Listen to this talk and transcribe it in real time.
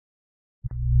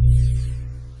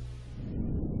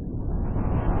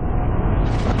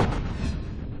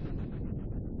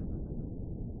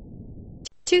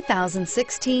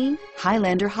2016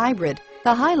 Highlander Hybrid.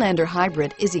 The Highlander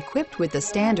Hybrid is equipped with the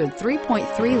standard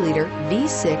 3.3-liter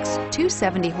V6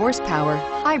 270 horsepower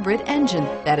hybrid engine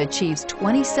that achieves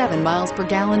 27 miles per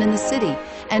gallon in the city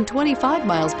and 25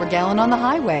 miles per gallon on the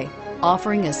highway.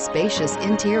 Offering a spacious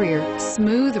interior,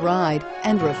 smooth ride,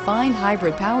 and refined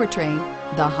hybrid powertrain,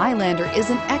 the Highlander is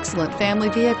an excellent family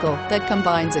vehicle that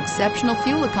combines exceptional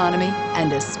fuel economy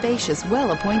and a spacious,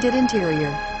 well-appointed interior,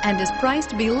 and is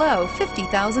priced below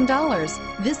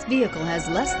 $50,000. This vehicle has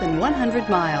less than 100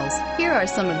 miles. Here are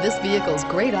some of this vehicle's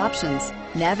great options: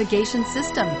 navigation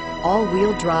system,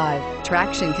 all-wheel drive,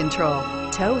 traction control,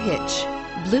 tow hitch,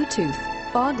 Bluetooth,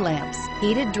 fog lamps,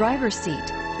 heated driver's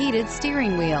seat, heated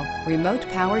steering wheel, remote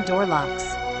power door locks,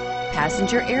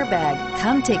 passenger airbag.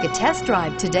 Come take a test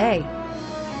drive today.